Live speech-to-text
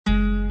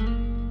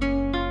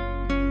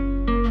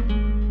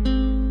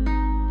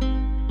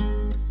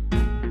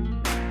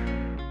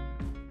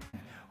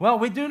Well,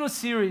 we're doing a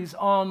series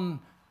on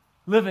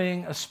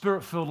living a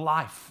spirit-filled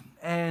life.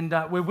 And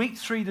we're week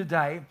 3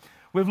 today.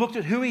 We've looked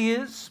at who he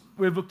is.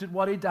 We've looked at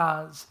what he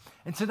does.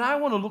 And today I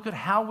want to look at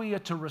how we are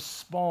to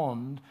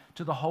respond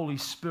to the Holy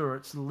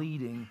Spirit's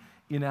leading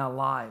in our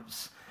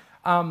lives.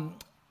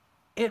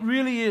 It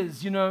really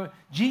is,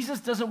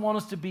 Jesus doesn't want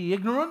us to be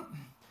ignorant.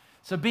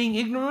 So being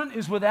ignorant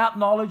is without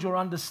knowledge or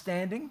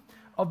understanding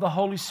of the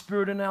Holy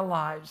Spirit in our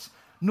lives.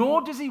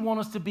 Nor does he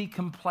want us to be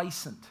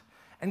complacent.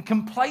 And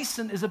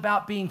complacent is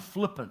about being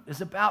flippant.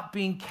 It's about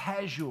being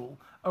casual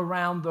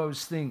around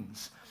those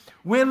things.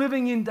 We're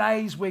living in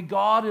days where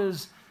God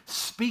is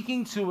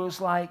speaking to us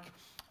like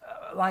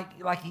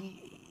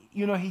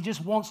he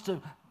just wants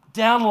to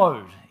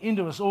download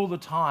into us all the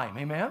time.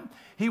 Amen?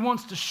 He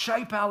wants to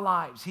shape our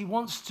lives. He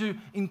wants to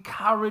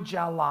encourage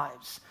our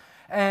lives.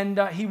 And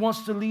he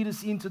wants to lead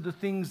us into the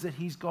things that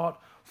he's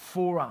got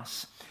for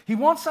us. He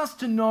wants us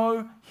to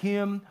know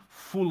him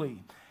fully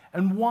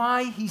and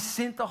why he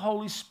sent the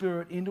Holy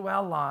Spirit into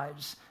our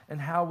lives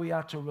and how we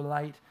are to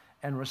relate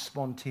and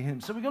respond to him.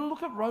 So we're going to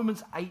look at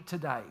Romans 8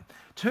 today.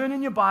 Turn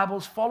in your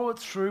Bibles, follow it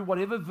through,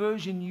 whatever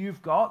version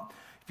you've got.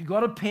 If you've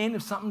got a pen,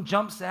 if something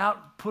jumps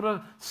out, put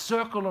a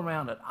circle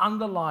around it,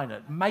 underline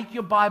it. Make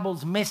your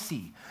Bibles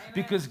messy. Amen.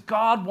 Because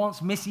God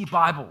wants messy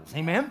Bibles.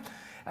 Amen?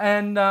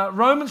 And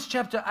Romans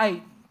chapter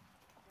 8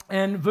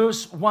 and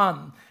verse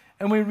 1.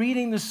 And we're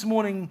reading this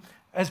morning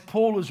as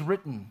Paul has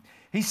written.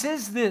 He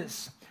says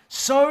this,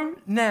 "So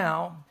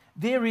now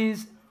there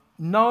is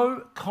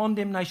no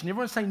condemnation."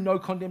 Everyone say no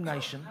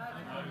condemnation.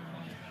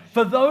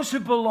 "For those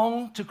who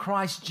belong to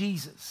Christ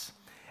Jesus.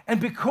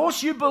 And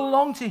because you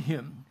belong to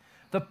him,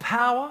 the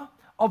power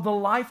of the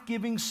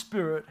life-giving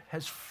Spirit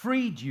has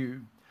freed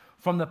you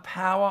from the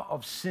power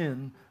of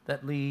sin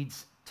that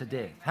leads to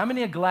death." How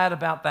many are glad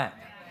about that?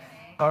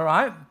 All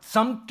right.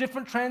 Some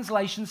different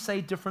translations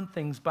say different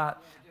things,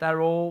 but they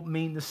all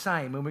mean the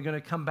same. And we're going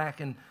to come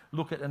back and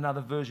look at another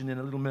version in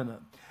a little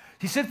minute.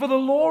 He said, "For the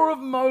law of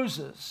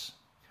Moses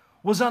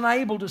was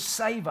unable to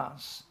save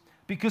us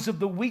because of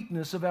the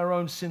weakness of our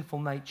own sinful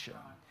nature.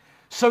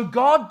 So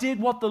God did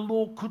what the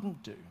law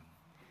couldn't do.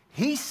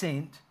 He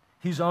sent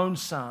his own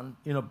son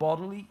in a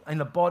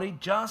body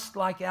just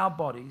like our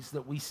bodies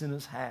that we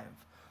sinners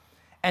have.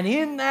 And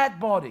in that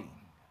body,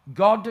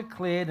 God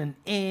declared an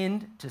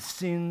end to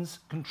sin's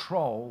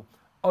control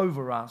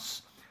over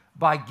us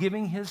by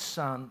giving his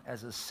son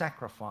as a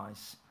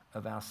sacrifice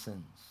of our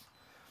sins."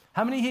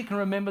 How many here can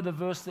remember the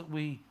verse that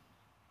we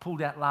pulled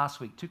out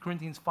last week? 2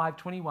 Corinthians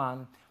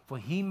 5:21, "For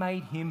he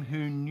made him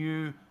who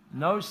knew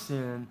no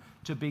sin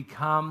to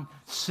become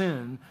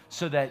sin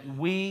so that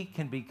we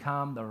can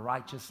become the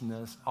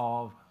righteousness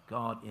of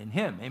God in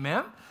him."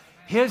 Amen?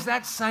 Here's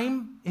that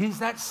same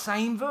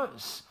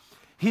verse.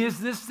 Here's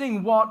this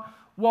thing. What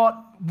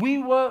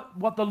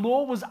the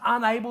law was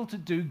unable to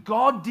do,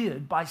 God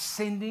did by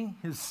sending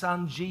his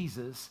son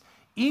Jesus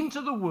into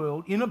the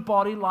world in a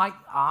body like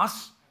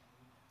us.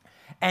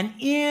 And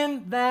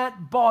in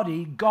that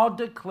body, God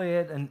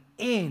declared an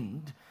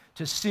end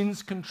to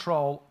sin's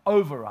control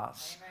over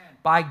us. Amen.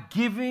 By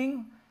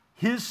giving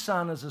his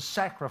son as a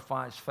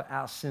sacrifice for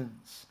our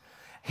sins.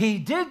 He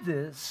did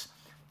this,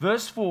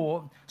 verse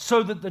 4,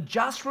 so that the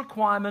just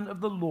requirement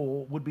of the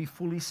law would be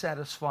fully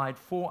satisfied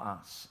for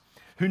us,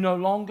 who no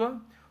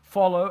longer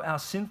follow our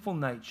sinful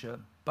nature,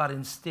 but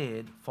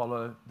instead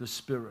follow the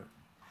Spirit.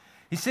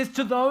 He says,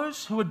 "To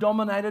those who are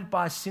dominated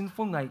by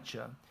sinful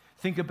nature,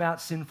 think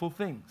about sinful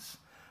things.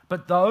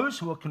 But those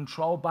who are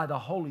controlled by the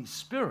Holy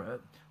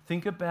Spirit,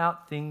 think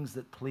about things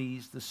that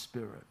please the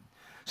Spirit.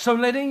 So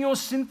letting your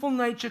sinful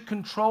nature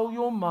control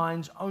your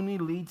minds only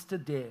leads to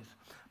death,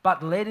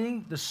 but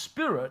letting the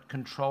Spirit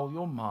control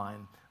your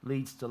mind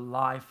leads to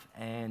life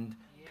and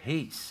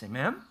peace."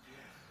 Amen?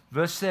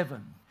 Verse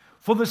 7.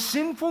 "For the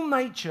sinful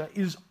nature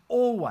is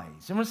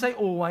always," everyone say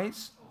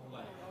always,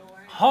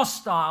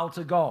 "hostile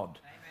to God.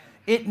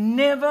 It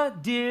never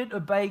did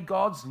obey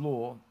God's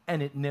law,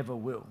 and it never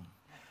will.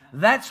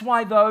 That's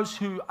why those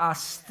who are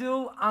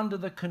still under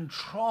the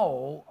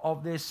control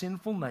of their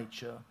sinful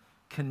nature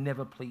can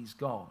never please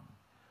God.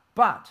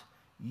 But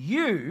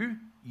you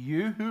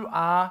who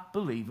are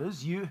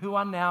believers, you who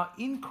are now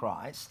in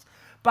Christ,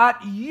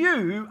 but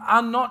you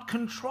are not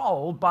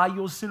controlled by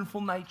your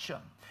sinful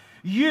nature.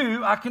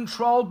 You are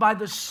controlled by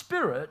the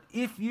Spirit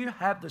if you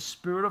have the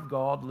Spirit of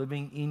God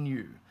living in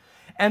you.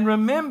 And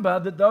remember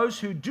that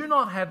those who do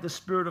not have the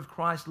Spirit of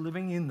Christ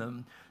living in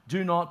them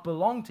do not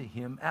belong to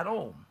him at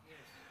all.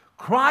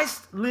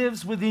 Christ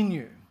lives within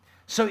you.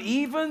 So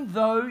even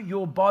though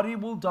your body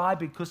will die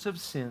because of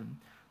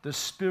sin, the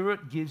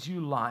Spirit gives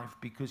you life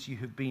because you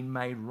have been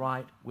made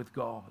right with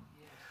God.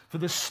 For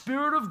the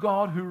Spirit of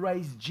God who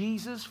raised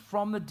Jesus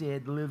from the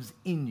dead lives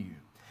in you.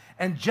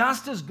 And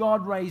just as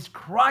God raised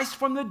Christ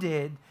from the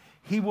dead,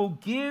 he will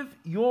give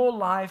your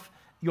life,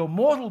 your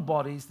mortal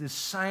bodies, this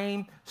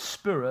same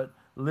Spirit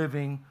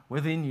living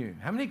within you.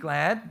 How many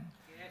glad?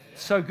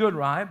 Yes. So good,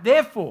 right?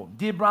 Therefore,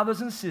 dear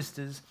brothers and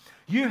sisters,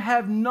 you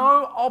have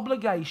no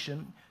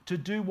obligation to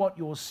do what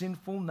your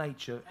sinful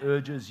nature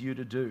urges you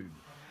to do.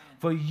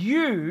 For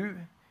you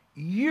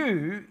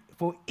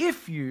For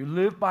if you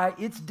live by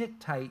its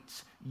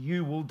dictates,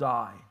 you will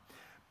die.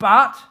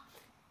 But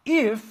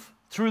if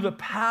through the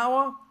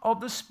power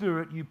of the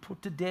Spirit you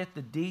put to death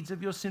the deeds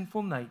of your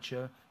sinful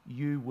nature,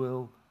 you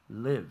will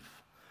live.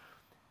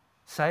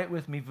 Say it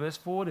with me, verse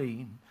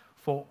 14.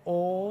 For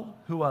all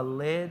who are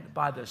led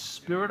by the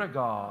Spirit of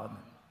God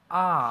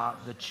are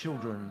the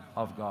children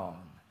of God.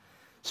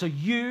 So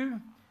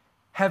you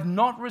have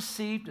not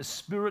received a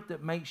spirit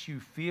that makes you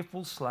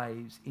fearful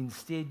slaves.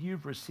 Instead,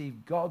 you've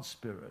received God's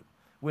Spirit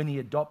when He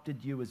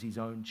adopted you as His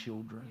own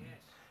children. Yes.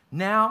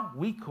 Now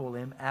we call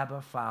Him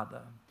Abba,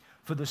 Father.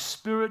 For the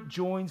Spirit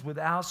joins with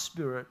our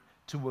spirit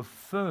to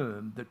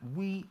affirm that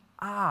we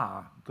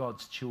are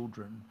God's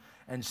children.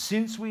 And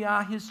since we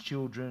are His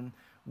children,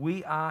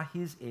 we are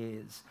His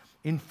heirs.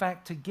 In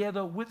fact,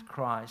 together with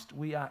Christ,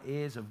 we are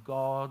heirs of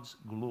God's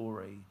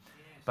glory.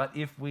 But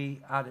if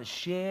we are to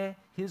share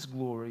His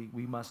glory,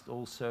 we must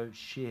also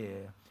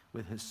share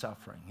with His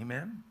suffering.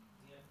 Amen?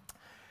 Yeah.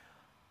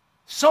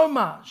 So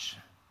much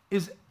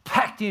is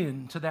packed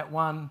into that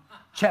one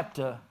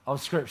chapter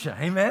of Scripture.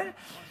 Amen?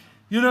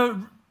 You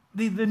know,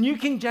 the New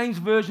King James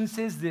Version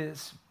says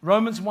this,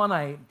 Romans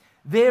 1:8,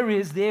 there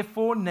is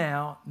therefore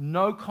now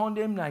no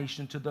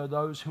condemnation to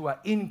those who are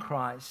in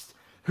Christ,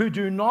 who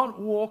do not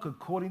walk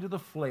according to the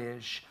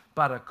flesh,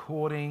 but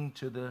according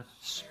to the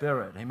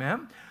Spirit.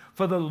 Amen?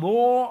 For the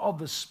law of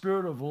the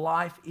Spirit of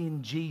life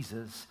in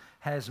Jesus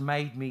has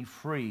made me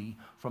free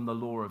from the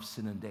law of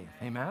sin and death.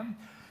 Amen?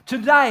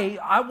 Today,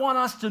 I want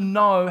us to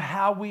know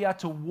how we are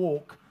to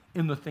walk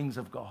in the things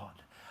of God.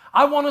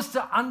 I want us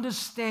to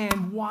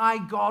understand why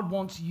God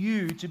wants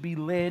you to be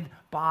led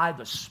by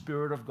the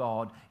Spirit of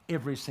God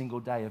every single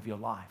day of your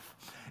life.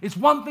 It's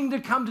one thing to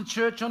come to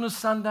church on a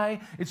Sunday.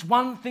 It's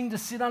one thing to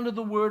sit under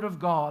the Word of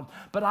God.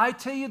 But I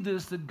tell you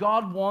this, that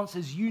God wants,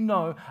 as you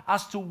know,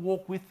 us to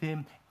walk with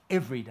Him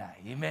every day,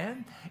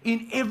 amen?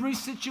 In every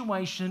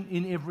situation,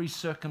 in every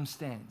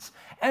circumstance.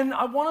 And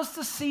I want us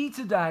to see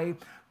today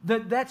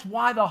that that's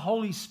why the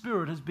Holy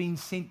Spirit has been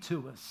sent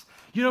to us.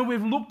 You know,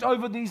 we've looked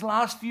over these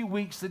last few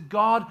weeks that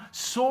God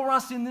saw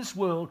us in this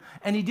world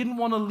and He didn't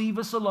want to leave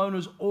us alone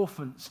as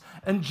orphans.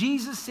 And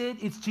Jesus said,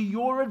 it's to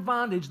your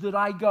advantage that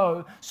I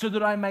go so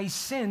that I may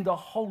send the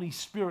Holy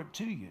Spirit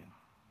to you.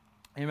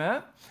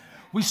 Amen?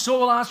 We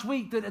saw last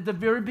week that at the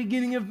very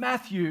beginning of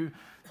Matthew,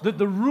 that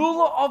the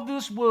ruler of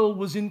this world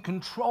was in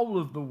control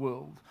of the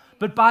world.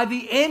 But by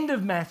the end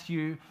of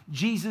Matthew,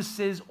 Jesus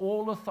says,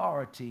 all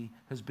authority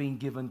has been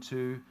given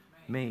to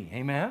me.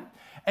 Amen?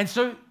 And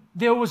so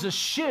there was a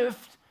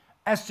shift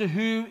as to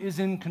who is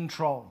in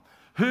control.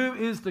 Who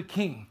is the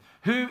king?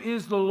 Who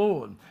is the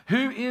Lord?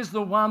 Who is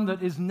the one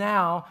that is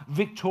now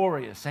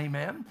victorious?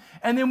 Amen?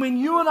 And then when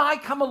you and I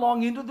come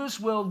along into this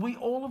world, we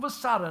all of a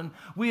sudden,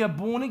 we are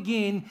born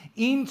again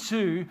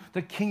into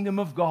the kingdom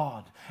of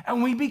God.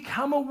 And we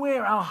become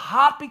aware, our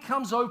heart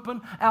becomes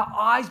open, our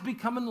eyes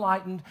become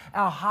enlightened,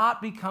 our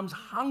heart becomes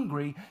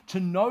hungry to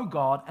know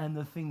God and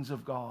the things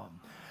of God.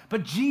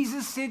 But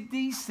Jesus said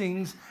these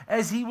things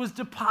as He was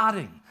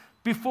departing.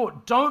 Before,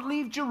 don't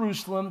leave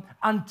Jerusalem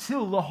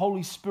until the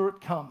Holy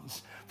Spirit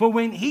comes. For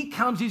when He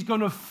comes, He's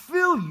going to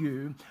fill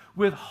you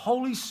with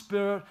Holy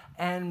Spirit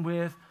and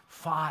with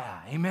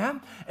fire. Amen?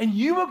 And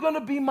you are going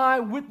to be my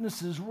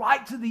witnesses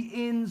right to the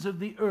ends of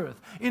the earth.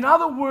 In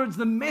other words,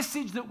 the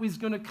message that is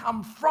going to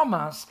come from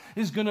us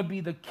is going to be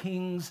the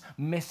King's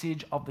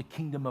message of the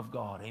kingdom of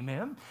God.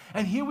 Amen?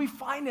 And here we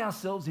find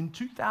ourselves in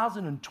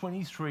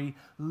 2023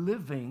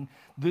 living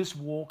this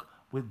walk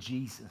with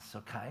Jesus,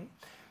 okay?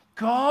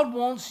 God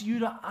wants you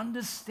to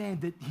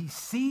understand that He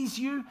sees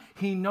you,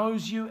 He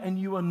knows you, and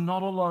you are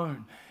not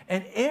alone.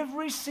 And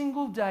every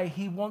single day,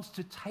 He wants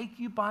to take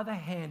you by the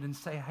hand and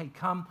say, hey,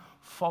 come,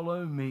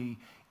 follow me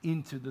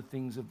into the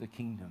things of the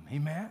kingdom.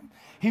 Amen?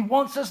 He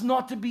wants us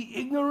not to be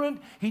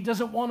ignorant. He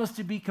doesn't want us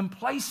to be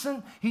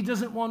complacent. He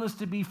doesn't want us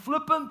to be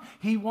flippant.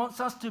 He wants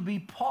us to be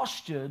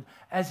postured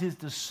as His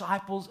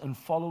disciples and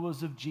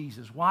followers of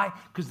Jesus. Why?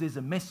 Because there's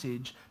a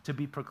message to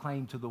be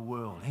proclaimed to the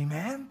world.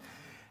 Amen?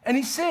 And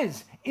He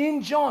says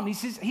in John, He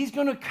says He's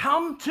going to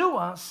come to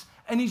us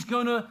and He's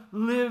going to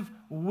live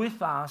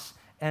with us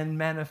and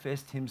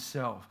manifest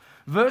Himself.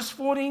 Verse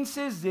 14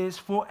 says this,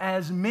 for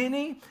as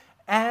many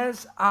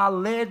as are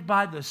led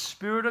by the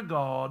Spirit of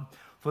God,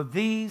 for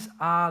these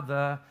are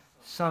the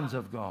sons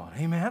of God.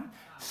 Amen?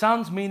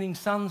 Sons meaning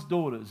sons,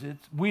 daughters.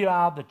 We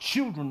are the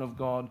children of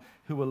God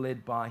who are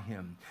led by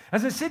Him.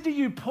 As I said to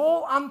you,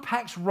 Paul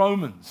unpacks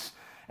Romans.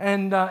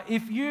 And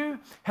if you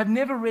have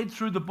never read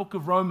through the book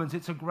of Romans,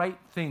 it's a great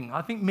thing.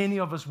 I think many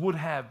of us would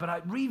have, but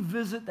I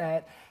revisit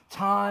that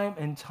time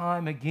and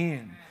time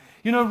again.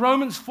 You know,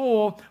 Romans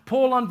 4,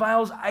 Paul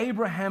unveils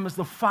Abraham as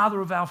the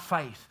father of our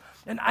faith.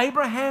 And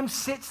Abraham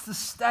sets the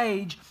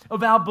stage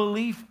of our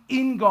belief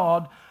in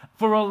God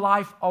for a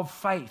life of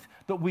faith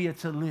that we are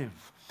to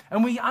live.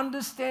 And we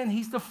understand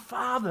he's the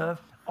father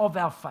of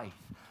our faith.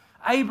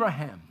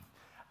 Abraham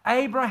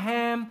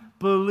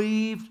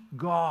believed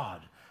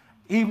God.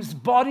 His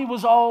body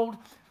was old.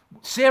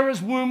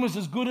 Sarah's womb was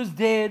as good as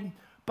dead.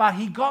 But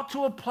he got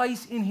to a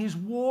place in his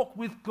walk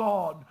with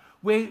God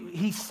where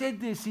he said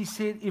this. He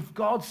said, if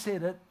God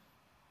said it,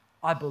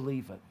 I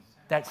believe it.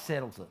 That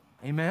settles it.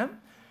 Amen?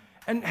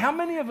 And how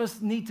many of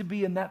us need to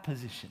be in that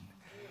position?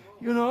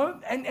 You know,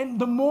 and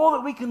the more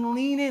that we can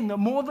lean in, the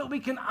more that we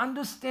can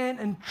understand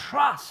and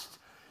trust,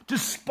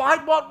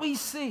 despite what we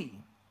see,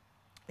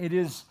 it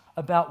is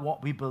about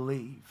what we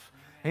believe.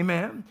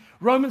 Amen.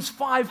 Romans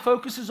 5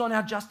 focuses on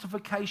our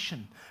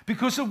justification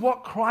because of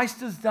what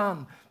Christ has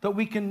done, that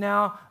we can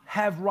now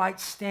have right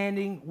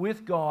standing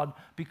with God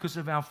because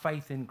of our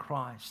faith in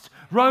Christ.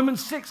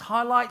 Romans 6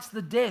 highlights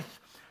the death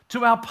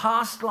to our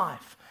past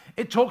life.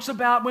 It talks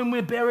about when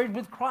we're buried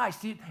with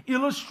Christ. It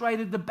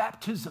illustrated the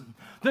baptism,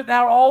 that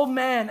our old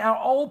man,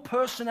 our old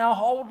person, our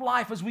whole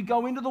life as we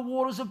go into the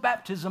waters of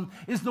baptism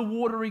is the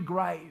watery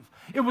grave.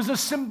 It was a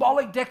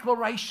symbolic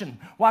declaration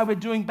why we're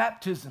doing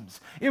baptisms.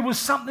 It was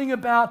something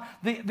about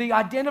the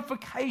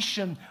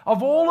identification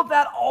of all of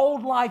that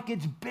old life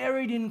gets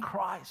buried in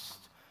Christ.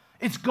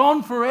 It's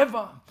gone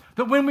forever.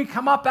 That when we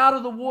come up out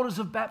of the waters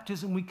of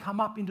baptism, we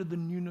come up into the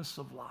newness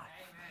of life.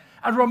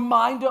 A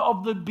reminder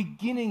of the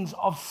beginnings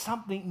of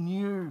something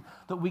new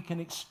that we can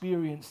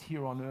experience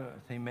here on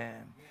earth.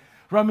 Amen.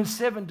 Romans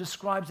 7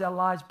 describes our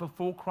lives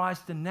before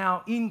Christ and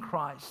now in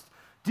Christ,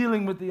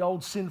 dealing with the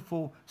old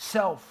sinful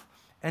self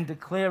and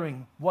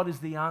declaring, what is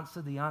the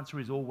answer? The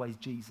answer is always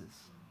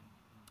Jesus.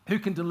 Who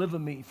can deliver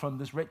me from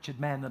this wretched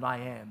man that I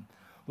am?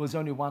 Well, there's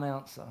only one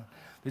answer.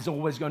 There's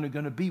always going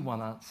to be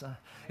one answer.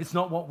 It's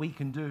not what we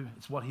can do.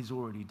 It's what he's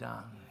already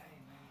done.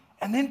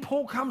 And then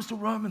Paul comes to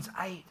Romans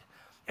 8.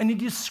 And he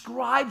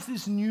describes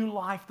this new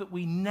life that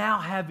we now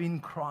have in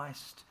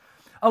Christ.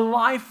 A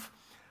life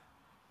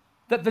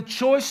that the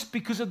choice,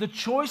 because of the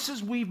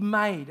choices we've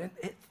made, and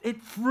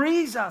it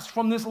frees us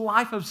from this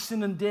life of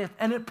sin and death,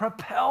 and it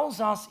propels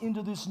us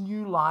into this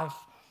new life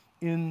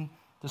in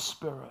the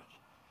Spirit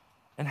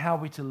and how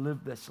we're to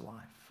live this life.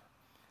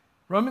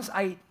 Romans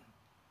 8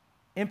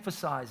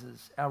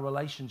 emphasizes our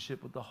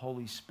relationship with the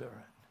Holy Spirit,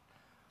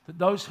 that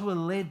those who are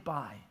led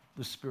by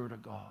the Spirit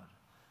of God,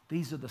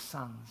 these are the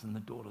sons and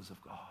the daughters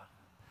of God.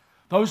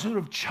 Those who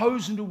have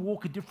chosen to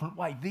walk a different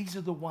way, these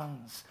are the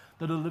ones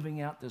that are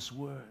living out this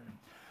word.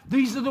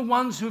 These are the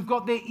ones who have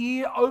got their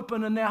ear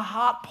open and their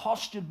heart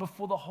postured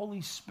before the Holy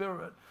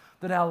Spirit,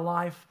 that our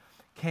life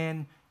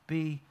can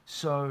be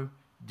so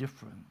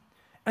different.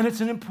 And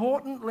it's an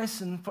important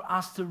lesson for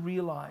us to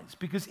realize,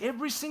 because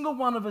every single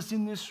one of us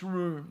in this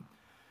room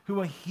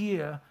who are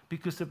here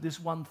because of this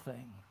one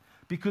thing,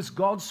 because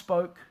God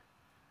spoke,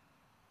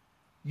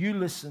 you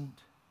listened,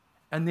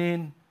 and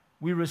then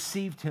we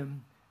received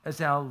him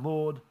as our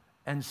Lord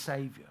and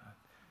Savior.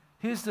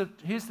 Here's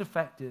the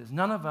fact is,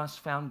 none of us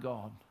found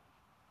God.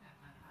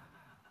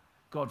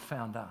 God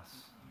found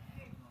us.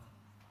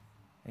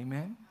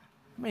 Amen?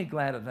 I'm really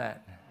glad of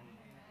that.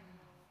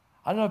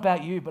 I don't know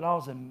about you, but I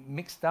was a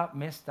mixed up,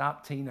 messed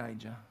up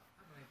teenager.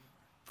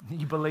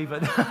 You believe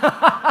it?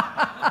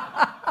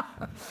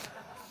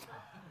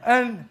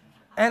 And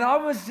I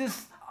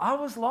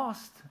was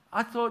lost.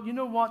 I thought, you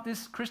know what,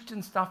 this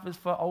Christian stuff is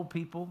for old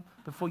people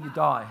before you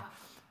die.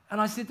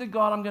 And I said to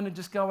God, I'm going to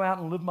just go out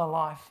and live my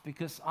life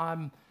because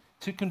I'm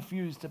too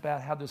confused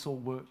about how this all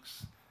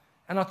works.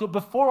 And I thought,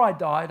 before I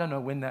die, I don't know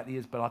when that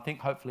is, but I think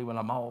hopefully when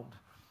I'm old,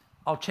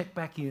 I'll check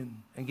back in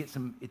and get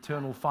some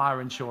eternal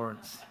fire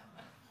insurance.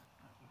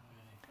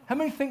 How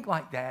many think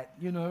like that?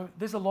 You know,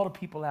 there's a lot of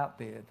people out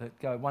there that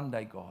go, one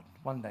day God,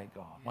 one day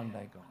God, one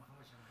day God.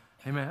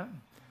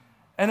 Amen?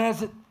 And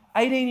as an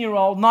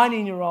 18-year-old,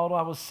 19-year-old,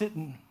 I was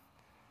sitting,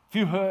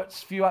 few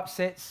hurts, few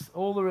upsets,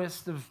 all the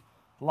rest of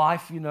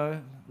life, you know,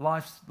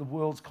 life's the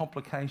world's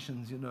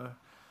complications, you know.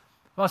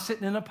 I was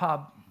sitting in a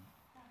pub.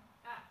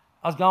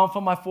 I was going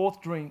for my fourth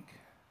drink,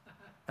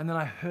 and then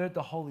I heard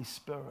the Holy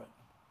Spirit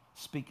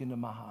speak into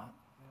my heart.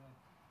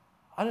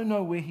 I don't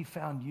know where he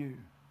found you,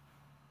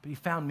 but he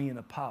found me in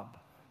a pub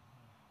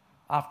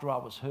after I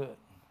was hurt,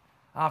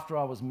 after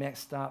I was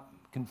messed up,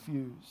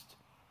 confused.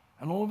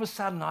 And all of a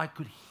sudden, I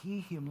could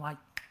hear him like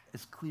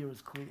as clear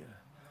as clear.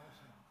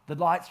 The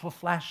lights were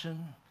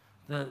flashing,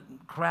 the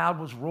crowd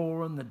was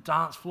roaring, the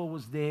dance floor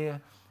was there,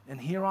 and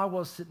here I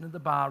was sitting at the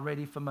bar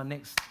ready for my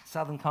next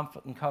Southern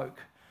Comfort and Coke.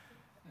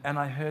 And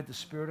I heard the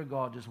Spirit of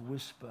God just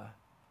whisper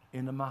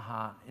into my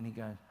heart, and he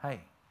goes,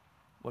 hey,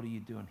 what are you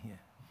doing here?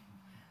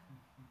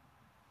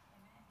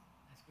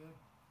 That's good.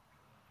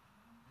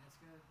 That's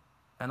good.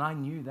 And I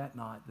knew that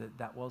night that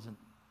that wasn't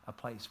a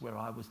place where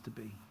I was to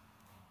be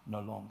no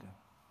longer.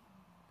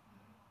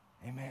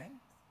 Amen?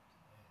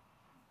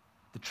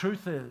 The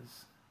truth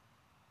is,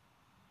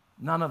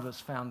 none of us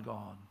found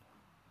God,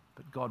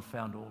 but God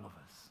found all of us.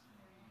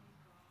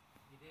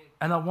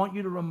 And I want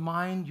you to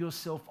remind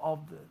yourself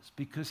of this,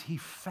 because he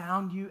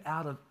found you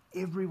out of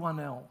everyone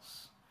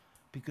else,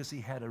 because he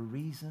had a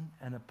reason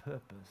and a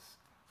purpose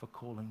for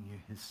calling you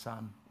his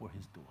son or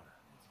his daughter.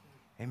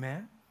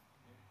 Amen?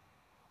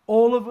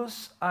 All of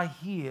us are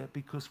here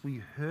because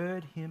we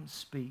heard him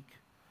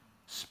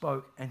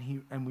spoke,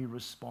 and we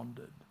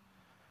responded.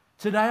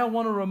 Today I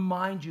want to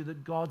remind you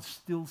that God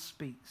still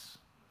speaks,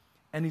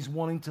 and he's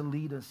wanting to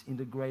lead us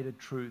into greater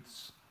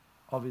truths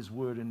of his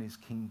word and his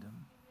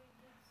kingdom.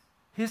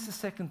 Here's the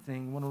second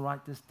thing. I want to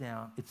write this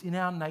down. It's in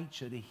our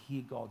nature to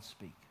hear God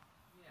speak.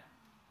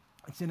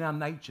 It's in our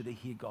nature to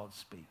hear God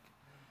speak.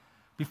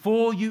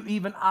 Before you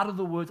even utter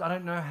the words, I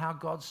don't know how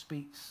God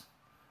speaks.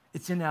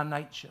 It's in our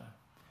nature.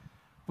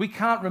 We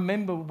can't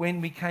remember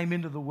when we came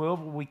into the world,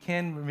 or we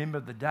can remember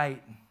the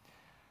date.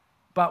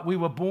 But we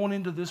were born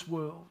into this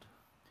world.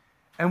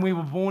 And we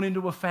were born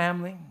into a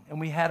family. And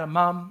we had a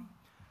mum.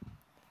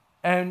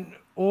 And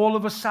all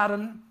of a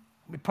sudden,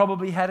 we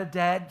probably had a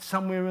dad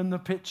somewhere in the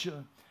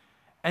picture.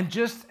 And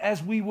just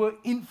as we were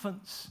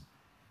infants,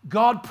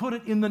 God put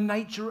it in the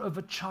nature of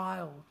a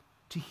child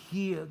to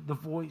hear the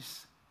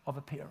voice of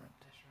a parent.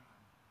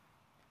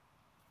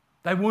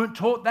 They weren't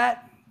taught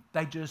that.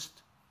 They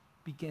just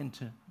began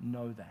to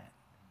know that.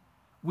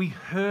 We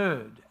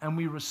heard and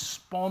we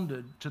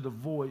responded to the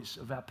voice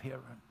of our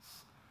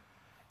parents.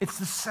 It's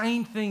the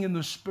same thing in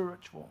the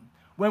spiritual.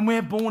 When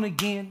we're born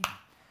again,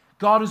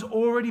 God has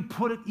already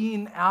put it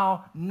in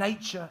our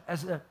nature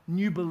as a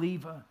new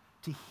believer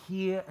to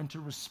hear and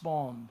to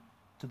respond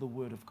to the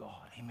Word of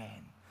God.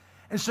 Amen.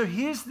 And so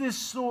here's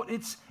this thought.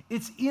 It's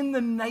in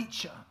the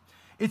nature.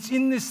 It's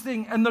in this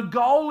thing. And the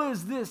goal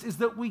is this, is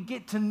that we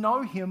get to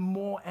know Him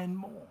more and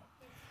more.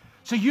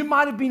 So you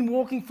might have been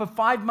walking for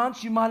 5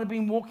 months. You might have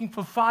been walking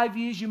for 5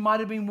 years. You might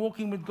have been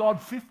walking with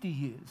God 50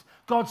 years.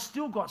 God's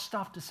still got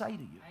stuff to say to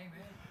you. Amen.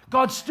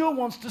 God still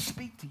wants to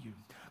speak to you.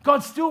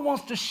 God still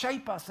wants to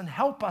shape us and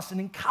help us and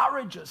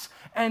encourage us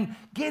and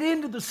get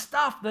into the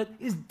stuff that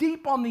is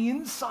deep on the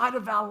inside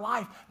of our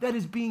life that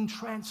is being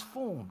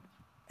transformed.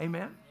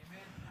 Amen?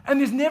 And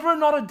there's never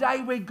not a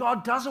day where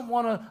God doesn't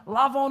want to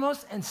love on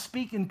us and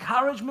speak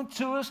encouragement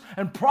to us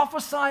and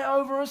prophesy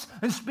over us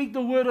and speak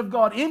the word of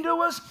God into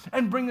us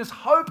and bring us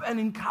hope and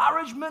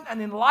encouragement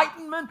and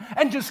enlightenment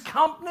and just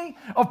company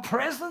of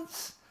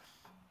presence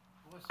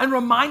and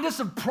remind us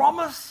of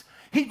promise.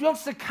 He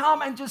wants to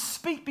come and just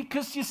speak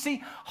because, you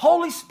see,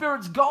 Holy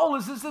Spirit's goal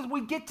is that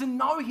we get to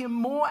know Him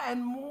more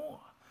and more.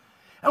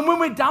 And when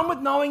we're done with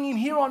knowing Him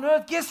here on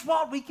earth, guess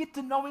what? We get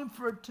to know Him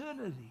for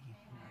eternity.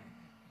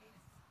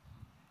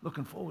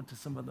 Looking forward to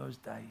some of those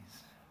days.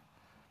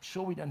 I'm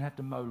sure we don't have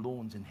to mow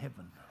lawns in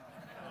heaven.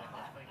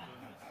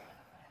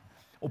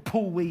 Or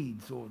pull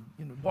weeds or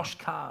wash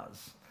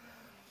cars.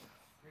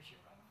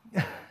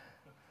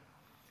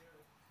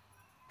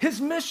 His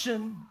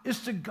mission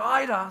is to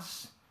guide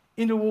us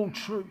into all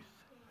truth.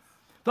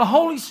 The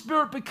Holy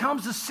Spirit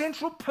becomes a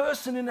central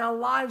person in our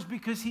lives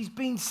because He's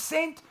been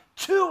sent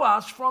to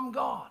us from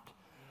God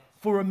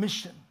for a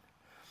mission.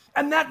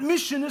 And that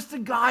mission is to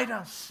guide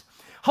us.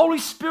 Holy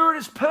Spirit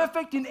is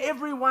perfect in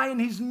every way, and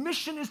His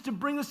mission is to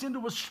bring us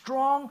into a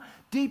strong,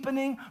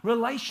 deepening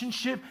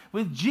relationship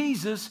with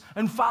Jesus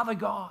and Father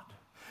God.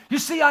 You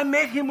see, I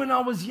met Him when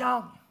I was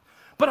young,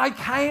 but I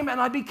came and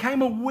I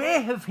became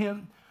aware of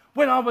Him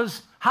when I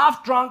was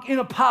half drunk in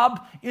a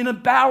pub, in a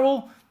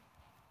barrel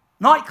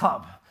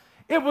nightclub.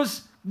 It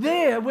was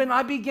there when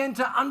I began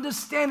to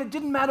understand it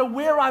didn't matter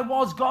where I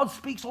was, God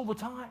speaks all the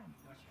time.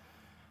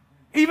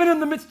 Even in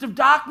the midst of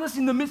darkness,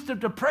 in the midst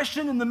of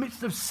depression, in the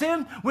midst of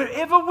sin,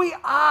 wherever we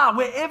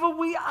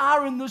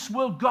are in this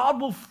world, God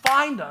will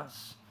find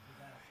us.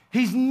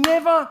 He's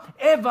never,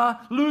 ever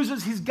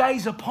loses His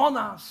gaze upon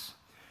us.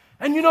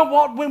 And you know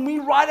what? When we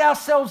write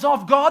ourselves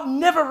off, God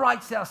never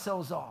writes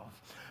ourselves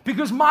off.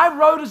 Because my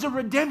road is a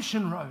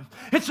redemption road.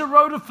 It's a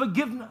road of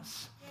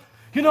forgiveness.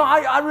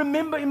 I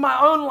remember in my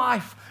own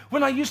life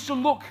when I used to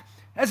look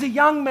as a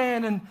young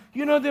man, and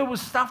there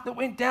was stuff that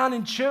went down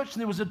in church, and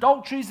there was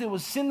adulteries, there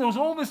was sin, there was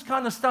all this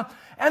kind of stuff,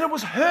 and it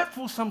was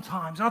hurtful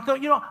sometimes. And I thought,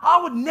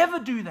 I would never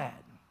do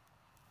that.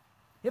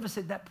 You ever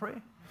said that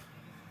prayer?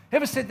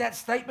 Ever said that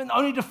statement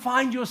only to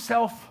find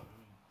yourself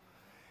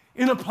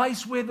in a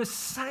place where the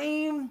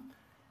same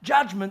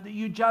judgment that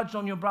you judged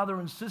on your brother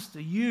and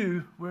sister,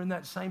 you were in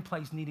that same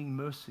place needing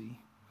mercy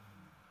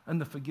and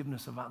the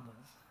forgiveness of others.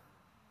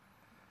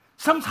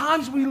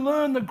 Sometimes we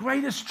learn the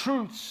greatest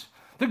truths,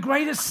 the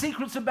greatest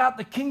secrets about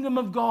the kingdom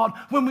of God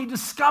when we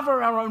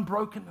discover our own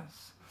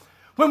brokenness.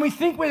 When we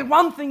think we're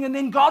one thing and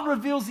then God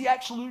reveals the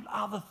absolute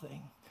other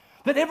thing.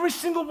 That every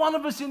single one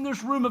of us in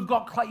this room have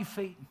got clay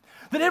feet.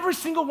 That every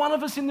single one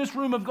of us in this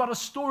room have got a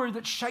story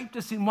that shaped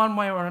us in one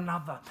way or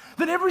another.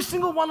 That every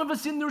single one of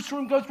us in this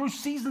room go through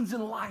seasons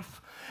in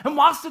life. And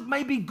whilst it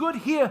may be good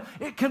here,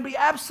 it can be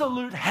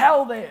absolute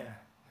hell there.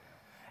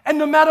 And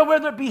no matter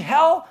whether it be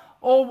hell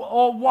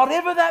or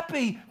whatever that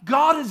be,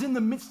 God is in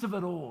the midst of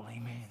it all.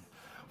 Amen.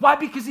 Why?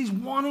 Because He's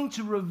wanting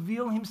to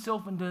reveal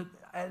Himself and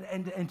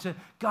to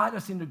guide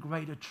us into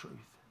greater truth.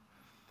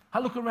 I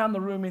look around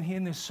the room in here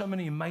and there's so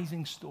many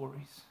amazing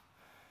stories.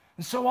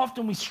 And so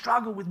often we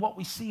struggle with what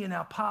we see in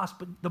our past,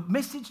 but the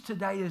message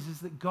today is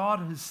that God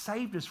has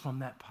saved us from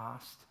that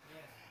past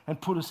and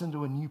put us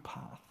into a new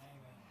path.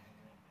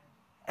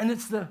 And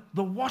it's the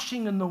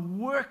washing and the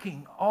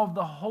working of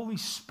the Holy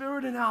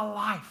Spirit in our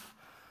life,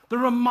 the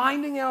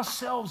reminding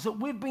ourselves that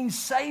we've been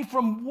saved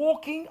from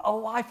walking a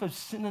life of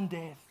sin and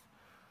death.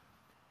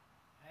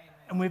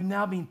 And we've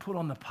now been put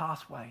on the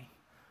pathway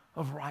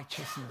of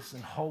righteousness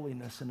and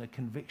holiness and a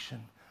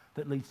conviction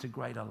that leads to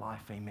greater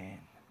life. Amen.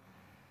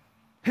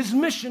 His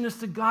mission is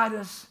to guide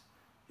us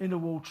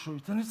into all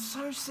truth. And it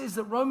so says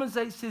that Romans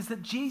 8 says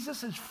that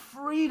Jesus has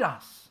freed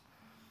us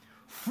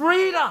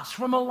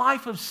from a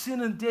life of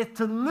sin and death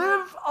to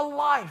live a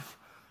life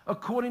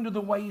according to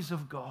the ways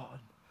of God.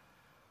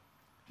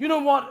 You know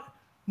what?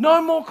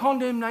 No more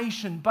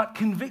condemnation, but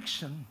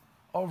conviction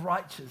of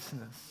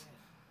righteousness.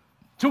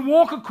 To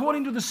walk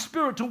according to the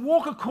Spirit, to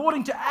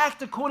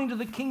act according to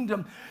the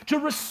kingdom, to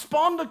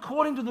respond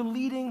according to the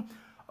leading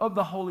of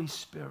the Holy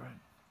Spirit.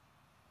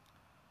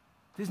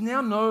 There's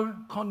now no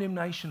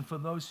condemnation for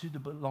those who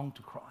belong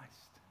to Christ.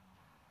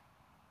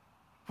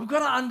 We've got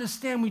to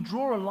understand, we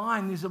draw a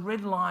line, there's a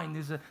red line,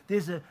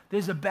 there's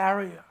a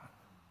barrier.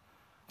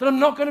 That I'm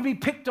not going to be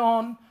picked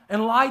on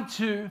and lied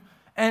to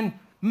and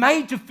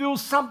made to feel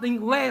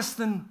something less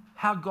than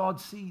how God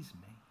sees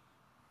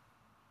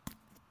me.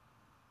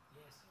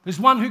 There's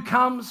one who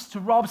comes to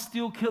rob,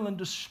 steal, kill, and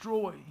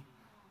destroy.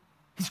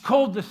 He's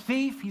called the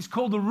thief. He's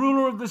called the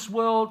ruler of this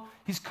world.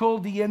 He's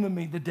called the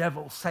enemy, the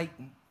devil,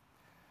 Satan.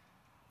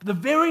 But the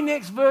very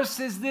next verse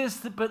says this,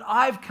 but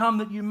I've come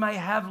that you may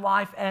have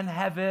life and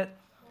have it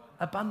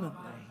abundantly.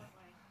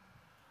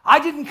 I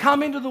didn't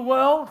come into the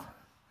world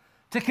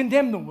to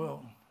condemn the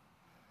world.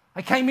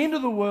 I came into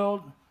the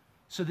world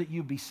so that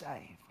you'd be saved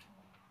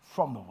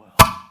from the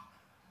world.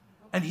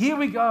 And here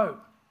we go.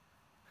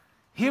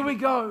 Here we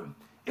go.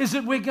 Is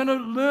that we're going to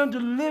learn to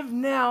live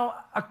now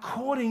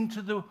according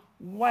to the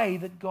way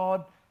that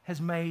God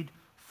has made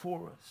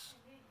for us.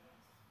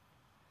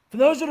 For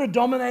those that are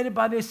dominated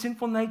by their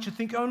sinful nature,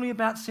 think only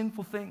about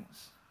sinful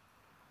things.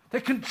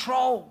 They're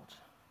controlled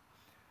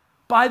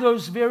by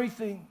those very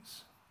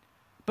things.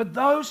 But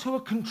those who are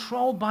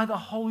controlled by the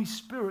Holy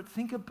Spirit,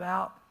 think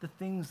about the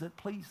things that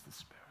please the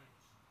Spirit.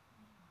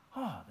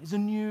 Oh, there's a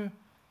new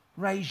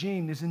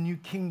regime, there's a new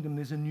kingdom,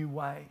 there's a new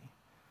way.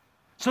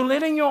 So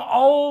letting your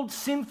old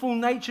sinful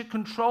nature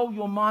control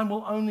your mind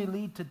will only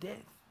lead to death.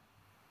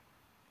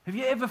 Have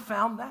you ever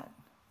found that?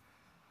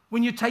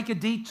 When you take a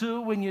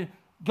detour, when you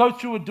go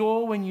through a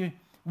door, when you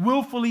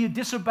willfully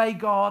disobey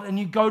God and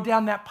you go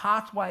down that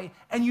pathway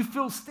and you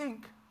feel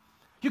stink.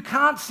 You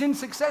can't sin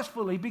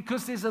successfully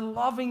because there's a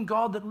loving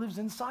God that lives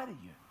inside of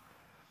you.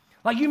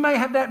 Like you may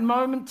have that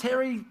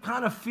momentary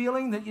kind of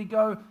feeling that you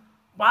go,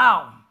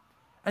 wow.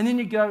 And then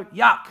you go,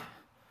 yuck.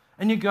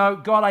 And you go,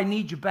 God, I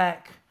need you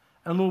back.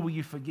 And Lord, will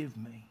you forgive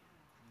me?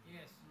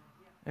 Yes.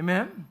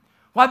 Amen?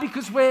 Why?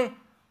 Because we're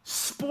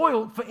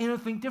spoiled for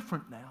anything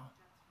different now.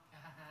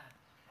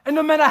 And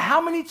no matter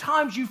how many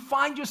times you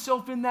find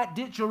yourself in that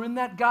ditch or in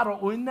that gutter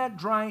or in that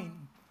drain,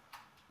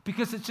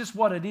 because it's just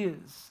what it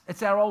is.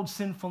 It's our old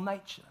sinful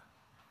nature.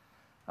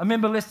 I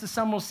remember Lester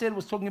Sumrall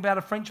was talking about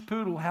a French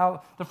poodle,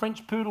 how the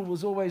French poodle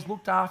was always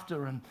looked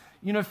after and,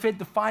 fed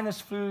the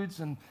finest foods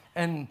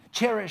and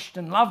cherished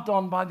and loved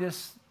on by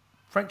this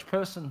French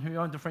person who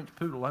owned a French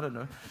poodle. I don't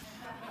know.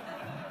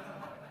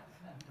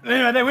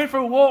 Anyway, they went for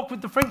a walk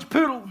with the French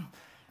poodle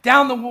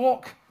down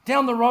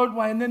the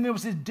roadway, and then there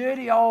was this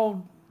dirty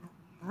old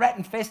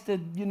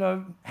rat-infested,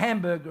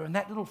 hamburger, and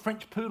that little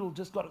French poodle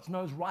just got its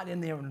nose right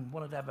in there and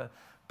wanted to have a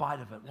bite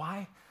of it.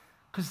 Why?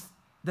 Because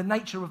the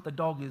nature of the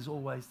dog is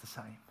always the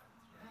same.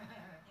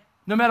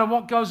 No matter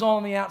what goes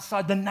on the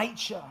outside, the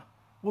nature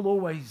will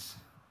always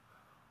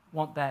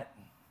want that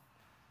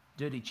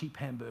dirty, cheap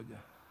hamburger.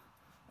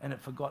 And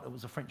it forgot it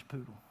was a French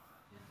poodle.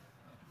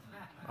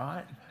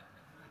 Right?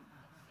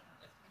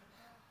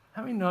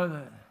 How many know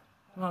that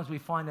sometimes we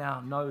find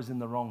our nose in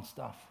the wrong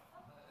stuff?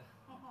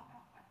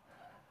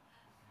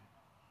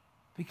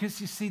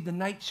 Because you see, the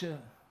nature,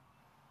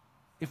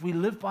 if we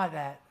live by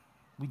that,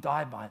 we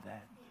die by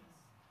that.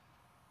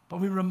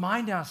 But we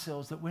remind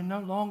ourselves that we're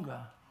no longer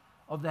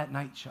of that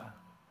nature.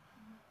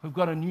 We've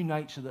got a new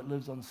nature that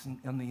lives on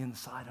the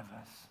inside of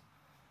us.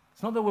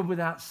 It's not that we're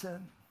without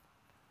sin,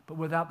 but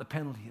without the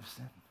penalty of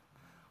sin,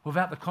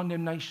 without the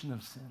condemnation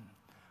of sin.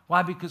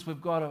 Why? Because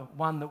we've got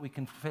one that we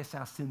confess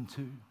our sin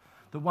to,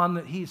 the one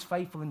that he is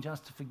faithful and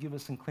just to forgive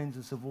us and cleanse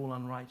us of all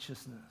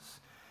unrighteousness.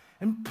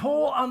 And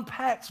Paul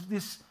unpacks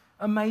this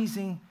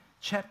amazing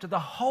chapter. The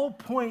whole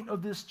point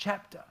of this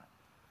chapter,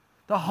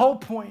 the whole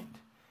point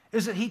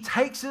is that he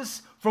takes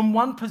us from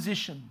one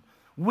position,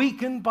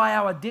 weakened by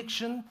our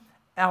addiction,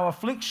 our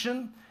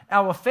affliction,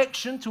 our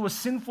affection to a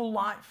sinful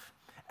life,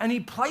 and he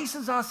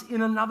places us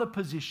in another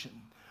position,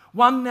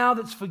 one now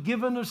that's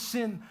forgiven of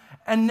sin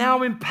and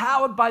now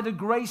empowered by the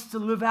grace to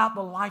live out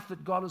the life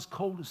that God has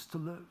called us to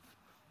live.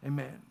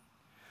 Amen.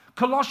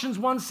 Colossians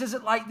 1 says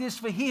it like this,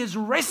 for he has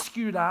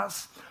rescued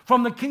us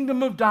from the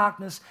kingdom of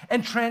darkness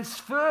and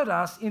transferred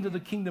us into the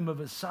kingdom of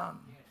his Son.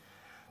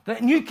 The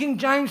New King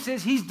James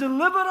says he's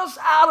delivered us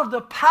out of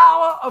the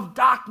power of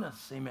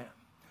darkness. Amen.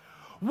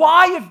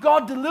 Why, if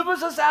God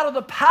delivers us out of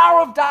the power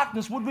of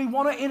darkness, would we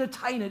want to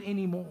entertain it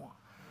anymore?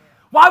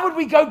 Why would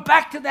we go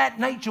back to that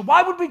nature?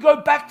 Why would we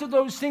go back to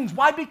those things?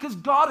 Why? Because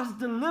God has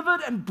delivered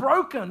and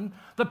broken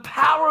the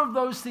power of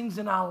those things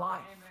in our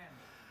life.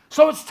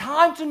 So it's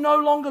time to no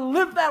longer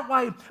live that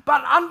way,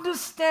 but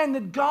understand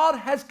that God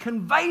has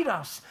conveyed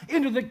us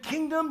into the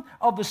kingdom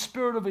of the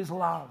Spirit of his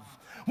love.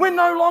 We're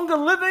no longer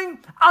living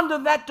under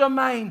that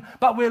domain,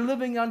 but we're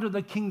living under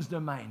the King's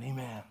domain.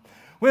 Amen.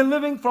 We're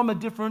living from a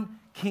different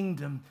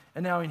kingdom,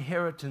 and our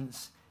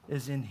inheritance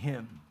is in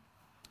Him.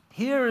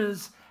 Here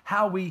is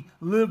how we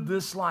live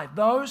this life.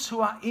 Those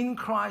who are in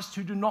Christ,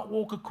 who do not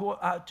walk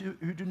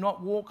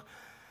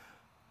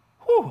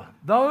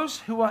those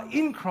who are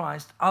in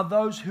Christ are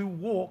those who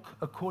walk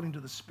according to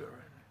the Spirit.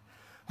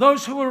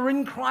 Those who are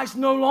in Christ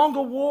no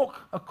longer walk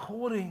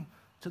according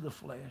to the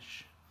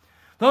flesh.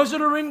 Those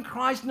that are in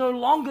Christ no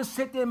longer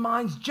set their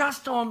minds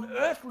just on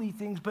earthly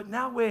things, but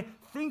now we're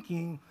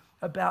thinking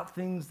about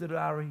things that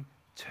are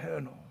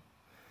eternal.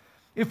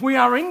 If we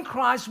are in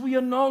Christ, we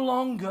are no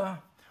longer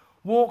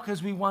walk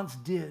as we once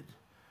did,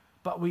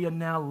 but we are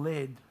now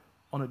led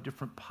on a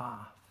different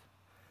path.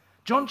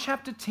 John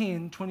chapter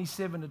 10,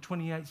 27 to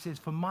 28 says,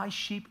 "For my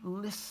sheep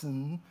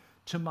listen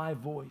to my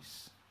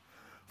voice,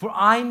 for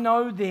I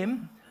know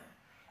them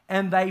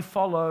and they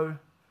follow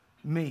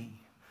me.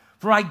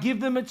 For I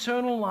give them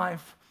eternal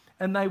life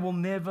and they will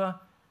never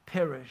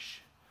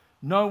perish.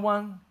 No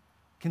one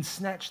can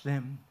snatch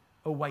them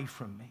away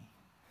from me."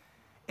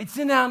 It's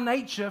in our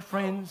nature,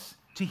 friends,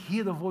 to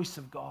hear the voice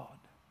of God.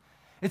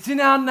 It's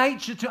in our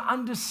nature to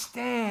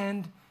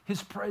understand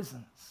His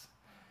presence.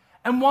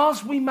 And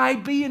whilst we may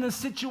be in a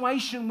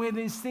situation where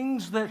there's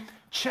things that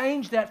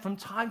change that from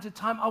time to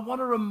time, I want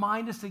to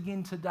remind us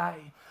again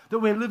today that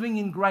we're living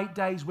in great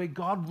days where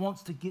God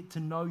wants to get to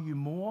know you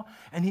more,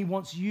 and He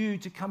wants you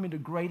to come into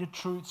greater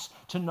truths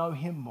to know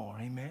Him more.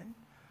 Amen?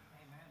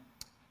 Amen.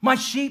 My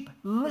sheep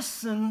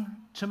listen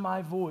to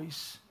my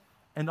voice,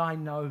 and I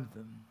know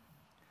them.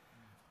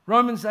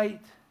 Romans 8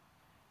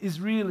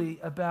 is really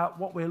about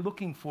what we're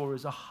looking for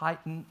is a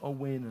heightened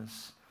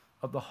awareness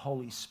of the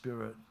Holy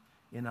Spirit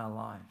in our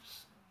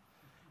lives.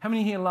 How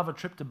many here love a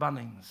trip to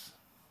Bunnings?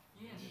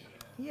 Yes.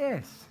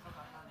 Yes.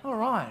 All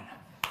right.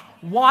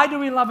 Why do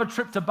we love a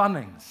trip to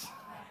Bunnings?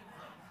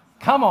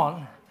 Come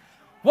on.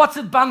 What's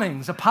at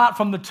Bunnings apart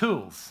from the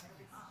tools?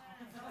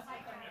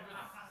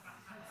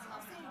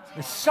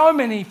 There's so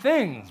many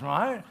things,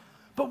 right?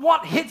 But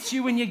what hits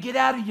you when you get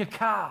out of your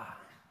car?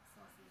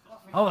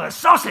 Oh, the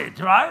sausage,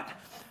 right?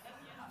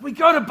 We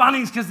go to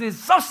Bunnings because there's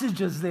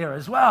sausages there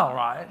as well,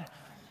 right?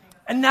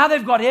 And now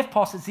they've got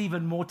FPOS, it's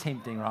even more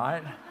tempting,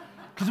 right?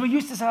 Because we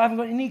used to say, I haven't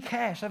got any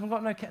cash, I haven't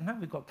got no cash. No,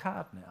 we've got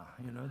card now,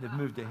 they've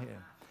moved ahead.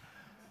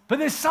 But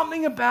there's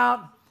something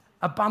about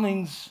a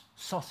Bunnings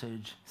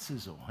sausage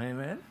sizzle,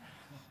 amen?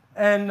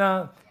 And,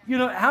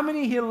 how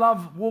many here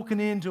love walking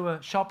into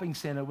a shopping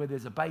centre where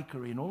there's a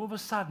bakery and all of a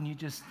sudden you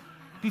just,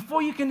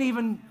 before you can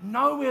even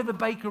know where the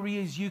bakery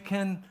is, you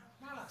can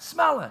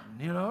smell it,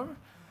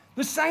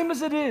 The same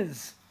as it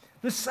is.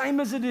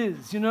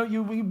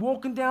 You're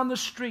walking down the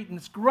street, and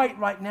it's great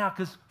right now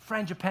because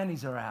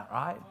frangipanis are out,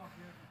 right?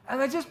 And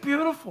they're just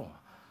beautiful.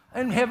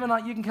 In heaven,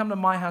 you can come to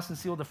my house and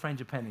see all the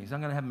frangipanis. I'm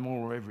going to have them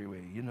all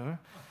everywhere,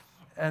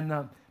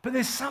 And but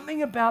there's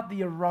something about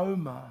the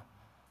aroma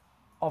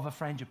of a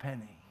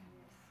frangipani.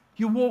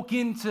 You walk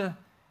into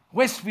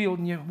Westfield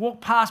and you walk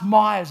past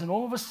Myers, and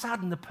all of a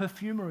sudden the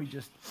perfumery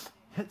just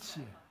hits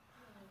you.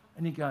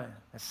 And you go,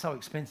 that's so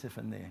expensive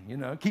in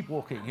there, keep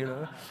walking,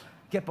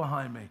 get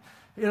behind me.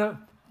 Look,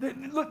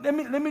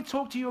 let me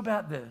talk to you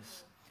about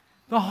this.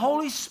 The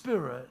Holy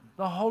Spirit,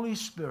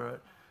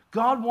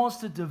 God wants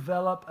to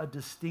develop a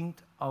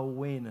distinct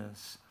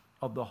awareness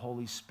of the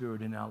Holy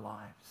Spirit in our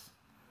lives,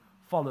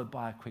 followed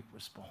by a quick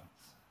response.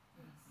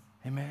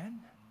 Amen?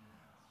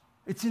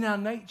 It's in our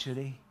nature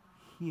to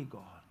hear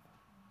God.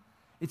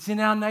 It's in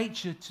our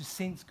nature to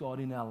sense God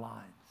in our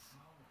lives.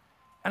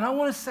 And I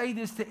want to say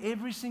this to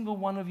every single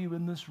one of you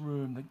in this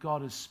room, that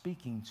God is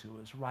speaking to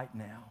us right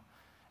now.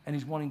 And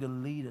He's wanting to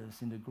lead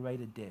us into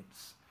greater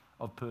depths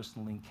of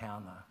personal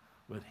encounter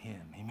with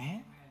Him.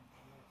 Amen?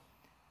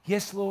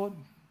 Yes, Lord.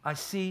 I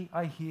see,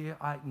 I hear,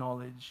 I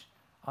acknowledge,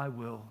 I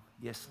will.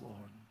 Yes, Lord.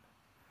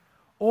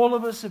 All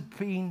of us have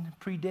been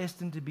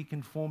predestined to be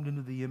conformed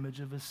into the image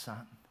of His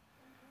Son.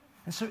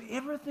 And so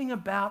everything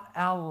about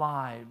our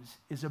lives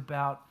is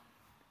about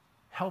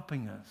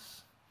helping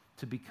us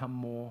to become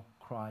more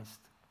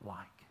Christ-like.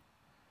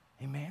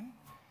 Amen?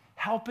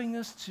 Helping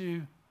us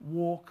to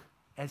walk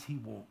as He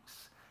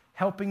walks.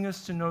 Helping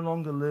us to no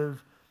longer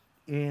live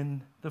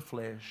in the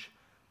flesh,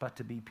 but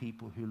to be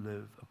people who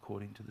live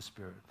according to the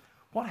Spirit.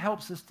 What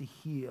helps us to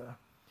hear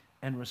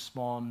and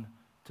respond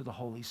to the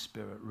Holy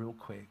Spirit real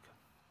quick?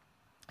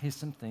 Here's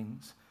some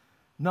things.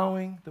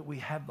 Knowing that we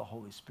have the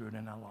Holy Spirit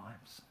in our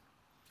lives.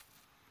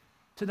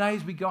 Today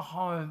as we go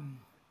home,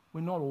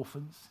 we're not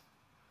orphans.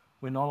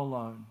 We're not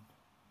alone.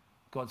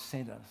 God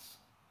sent us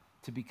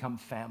to become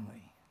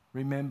family.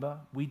 Remember,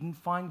 we didn't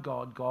find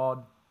God.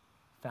 God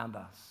found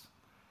us.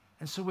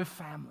 And so we're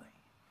family.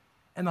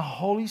 And the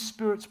Holy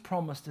Spirit's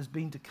promise has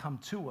been to come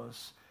to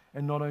us,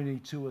 and not only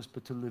to us,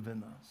 but to live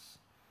in us.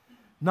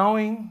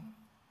 Knowing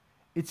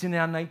it's in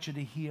our nature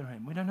to hear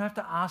Him. We don't have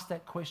to ask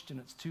that question.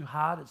 It's too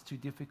hard. It's too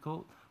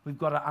difficult. We've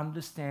got to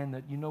understand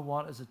that,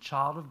 as a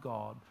child of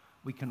God,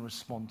 we can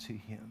respond to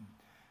Him.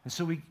 And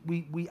so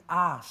we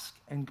ask,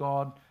 and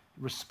God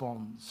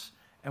responds.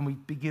 and we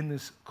begin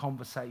this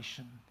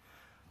conversation.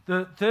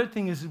 The third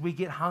thing is we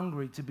get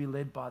hungry to be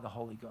led by the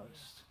Holy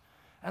Ghost.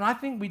 And I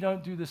think we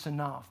don't do this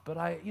enough, but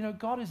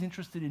God is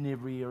interested in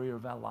every area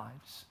of our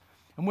lives.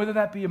 And whether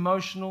that be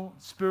emotional,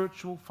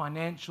 spiritual,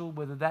 financial,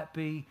 whether that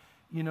be,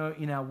 in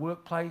our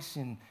workplace,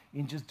 in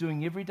just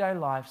doing everyday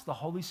lives, the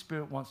Holy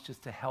Spirit wants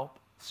just to help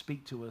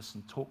speak to us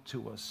and talk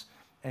to us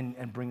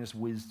and bring us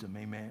wisdom.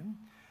 Amen.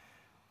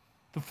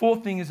 The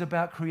fourth thing is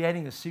about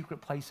creating a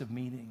secret place of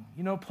meeting.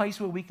 A place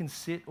where we can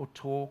sit or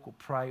talk or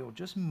pray or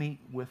just meet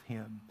with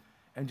Him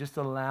and just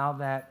allow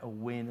that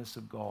awareness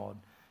of God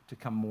to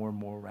come more and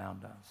more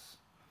around us.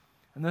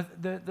 And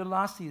the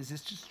last thing is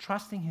just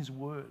trusting His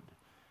word.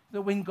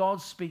 That when God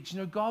speaks,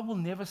 God will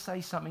never say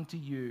something to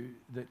you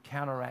that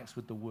counteracts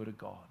with the word of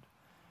God.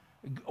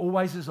 It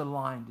always is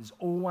aligned, is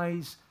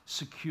always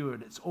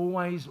secured, it's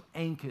always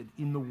anchored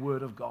in the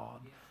word of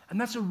God.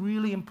 And that's a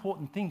really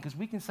important thing, because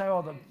we can say,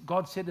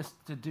 God said us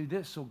to do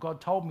this, or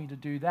God told me to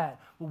do that.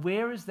 Well,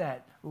 where is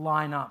that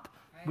line up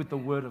with the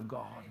word of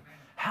God?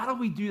 How do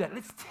we do that?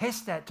 Let's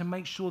test that to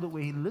make sure that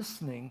we're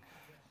listening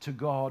to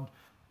God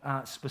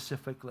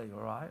specifically,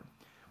 all right?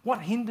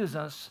 What hinders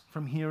us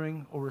from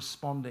hearing or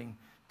responding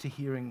to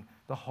hearing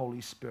the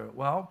Holy Spirit?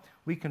 Well,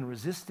 we can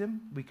resist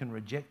Him, we can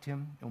reject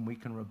Him, and we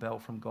can rebel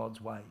from God's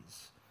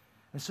ways.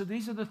 And so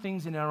these are the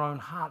things in our own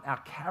heart, our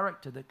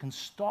character, that can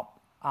stop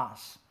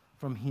us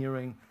from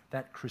hearing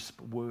that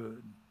crisp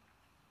word.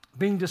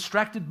 Being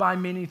distracted by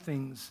many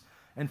things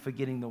and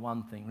forgetting the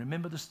one thing.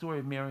 Remember the story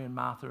of Mary and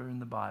Martha in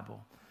the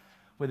Bible,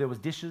 where there was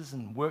dishes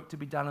and work to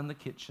be done in the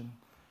kitchen.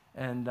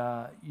 And,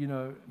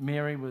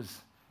 Mary was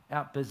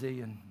out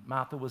busy and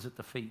Martha was at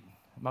the feet.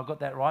 Have I got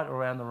that right, or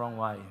around the wrong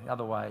way? The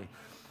other way.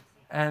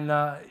 And,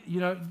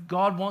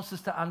 God wants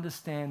us to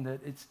understand that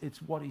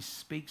it's what He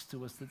speaks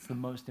to us that's the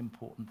most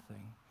important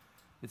thing.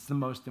 It's the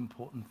most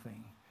important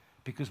thing.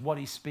 Because what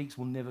He speaks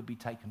will never be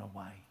taken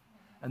away.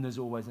 And there's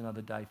always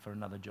another day for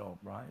another job,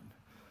 right?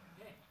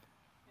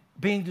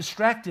 Being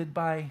distracted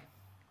by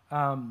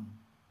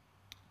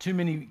too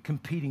many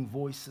competing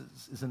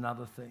voices is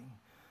another thing.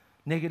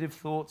 Negative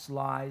thoughts,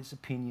 lies,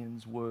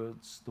 opinions,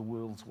 words, the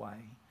world's way.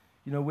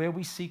 Where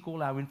we seek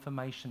all our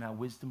information, our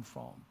wisdom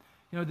from.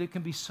 There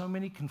can be so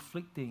many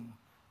conflicting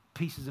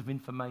pieces of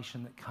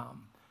information that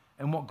come.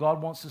 And what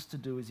God wants us to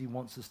do is He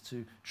wants us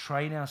to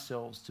train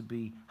ourselves to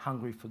be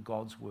hungry for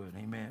God's word.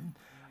 Amen.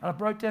 And I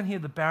wrote down here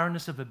the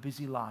barrenness of a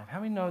busy life. How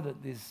many know that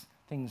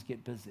things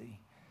get busy?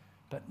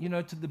 But,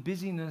 to the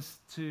busyness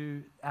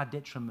to our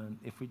detriment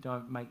if we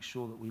don't make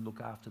sure that we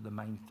look after the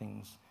main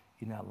things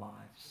in our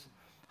lives.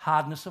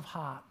 Hardness of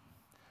heart.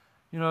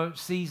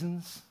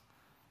 Seasons,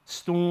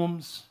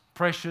 storms,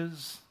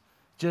 pressures,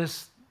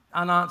 just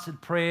unanswered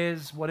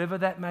prayers, whatever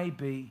that may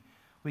be.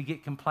 We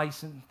get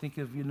complacent. Think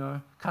of,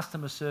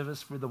 customer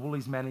service for the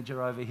Woolies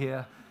manager over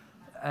here.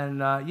 And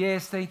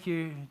yes, thank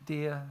you,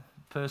 dear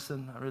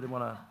person. I really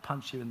want to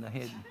punch you in the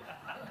head.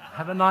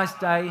 Have a nice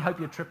day. Hope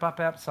you trip up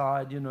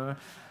outside,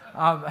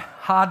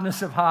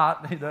 Hardness of heart,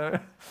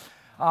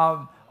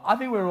 I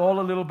think we're all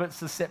a little bit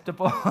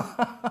susceptible.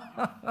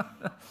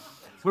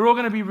 We're all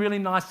going to be really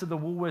nice to the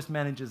Woolworths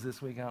managers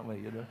this week, aren't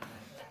we?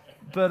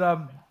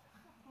 But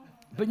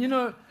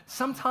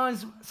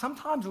sometimes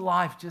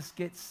life just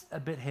gets a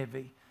bit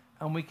heavy,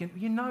 and we can,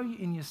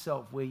 in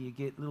yourself where you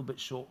get a little bit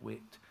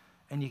short-wicked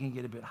and you can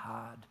get a bit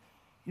hard.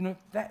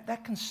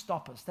 That can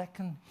stop us. That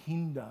can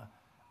hinder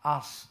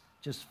us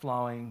just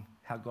flowing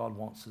how God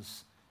wants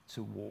us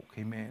to walk.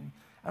 Amen.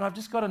 And I've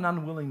just got an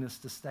unwillingness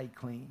to stay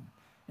clean.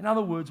 In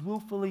other words,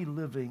 willfully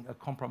living a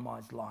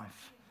compromised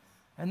life.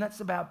 And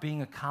that's about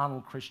being a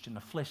carnal Christian,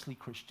 a fleshly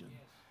Christian.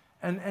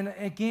 And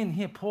again,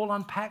 here, Paul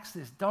unpacks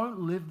this.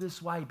 Don't live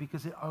this way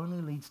because it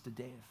only leads to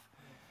death.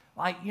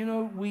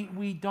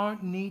 We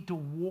don't need to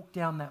walk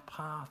down that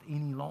path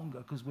any longer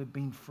because we've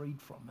been freed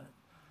from it.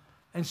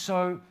 And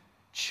so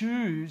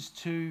choose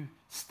to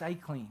stay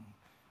clean.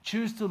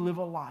 Choose to live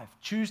a life.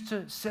 Choose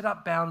to set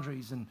up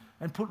boundaries and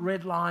put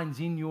red lines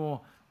in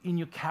your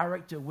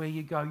character where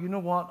you go, you know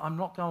what, I'm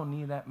not going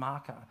near that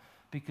marker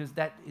because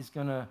that is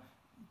going to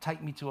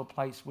take me to a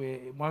place where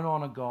it won't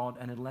honor God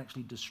and it'll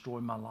actually destroy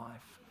my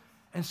life.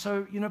 And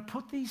so,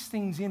 put these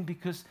things in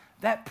because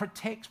that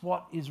protects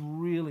what is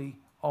really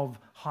of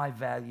high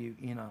value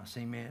in us.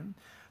 Amen.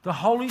 The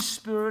Holy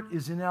Spirit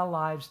is in our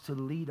lives to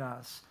lead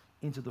us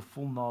into the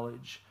full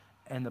knowledge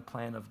and the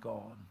plan of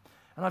God.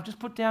 And I've just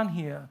put down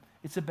here,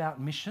 it's about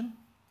mission,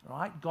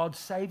 right? God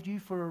saved you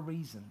for a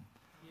reason.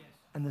 Yes.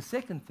 And the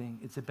second thing,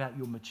 it's about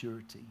your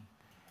maturity,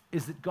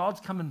 is that God's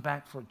coming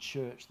back for a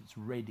church that's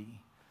ready,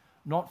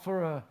 not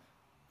for a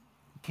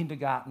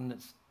kindergarten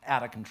that's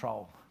out of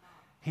control.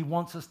 He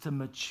wants us to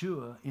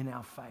mature in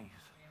our faith.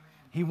 Amen.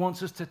 He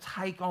wants us to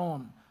take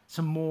on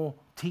some more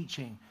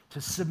teaching,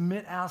 to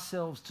submit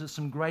ourselves to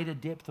some greater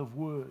depth of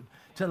word,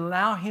 to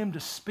allow Him to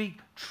speak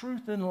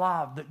truth and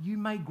love, that you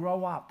may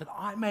grow up, that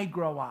I may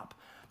grow up,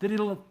 that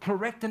it'll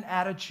correct an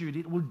attitude,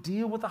 it will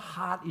deal with a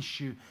heart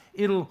issue,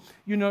 it'll,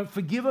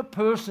 forgive a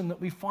person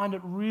that we find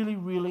it really,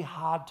 really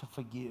hard to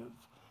forgive.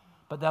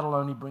 But that'll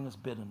only bring us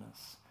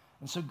bitterness.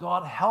 And so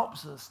God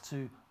helps us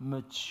to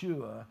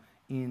mature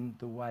in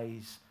the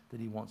ways that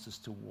he wants us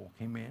to walk.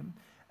 Amen.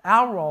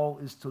 Our role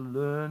is to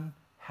learn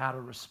how to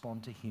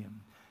respond to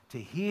him, to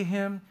hear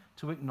him,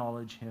 to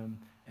acknowledge him,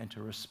 and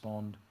to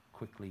respond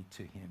quickly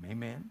to him.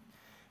 Amen.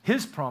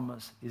 His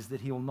promise is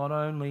that he will not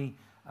only,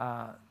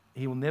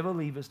 he will never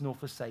leave us nor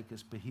forsake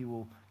us, but he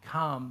will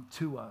come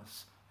to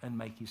us and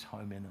make his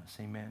home in us.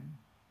 Amen.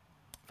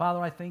 Father,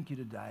 I thank you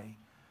today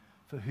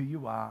for who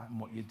you are and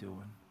what you're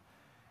doing.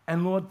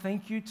 And Lord,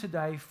 thank you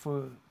today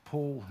for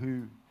Paul,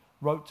 who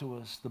wrote to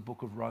us the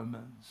book of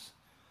Romans.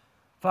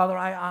 Father,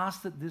 I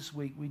ask that this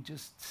week we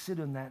just sit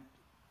in that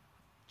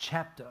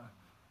chapter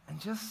and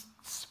just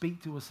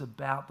speak to us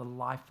about the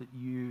life that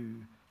you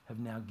have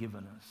now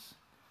given us.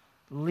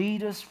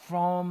 Lead us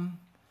from,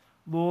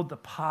 Lord, the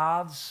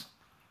paths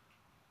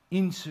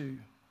into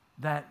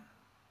that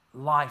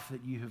life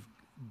that you have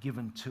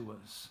given to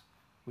us.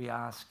 We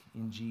ask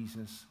in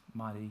Jesus'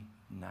 mighty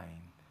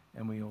name.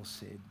 And we all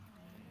said,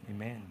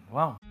 Amen.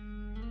 Wow.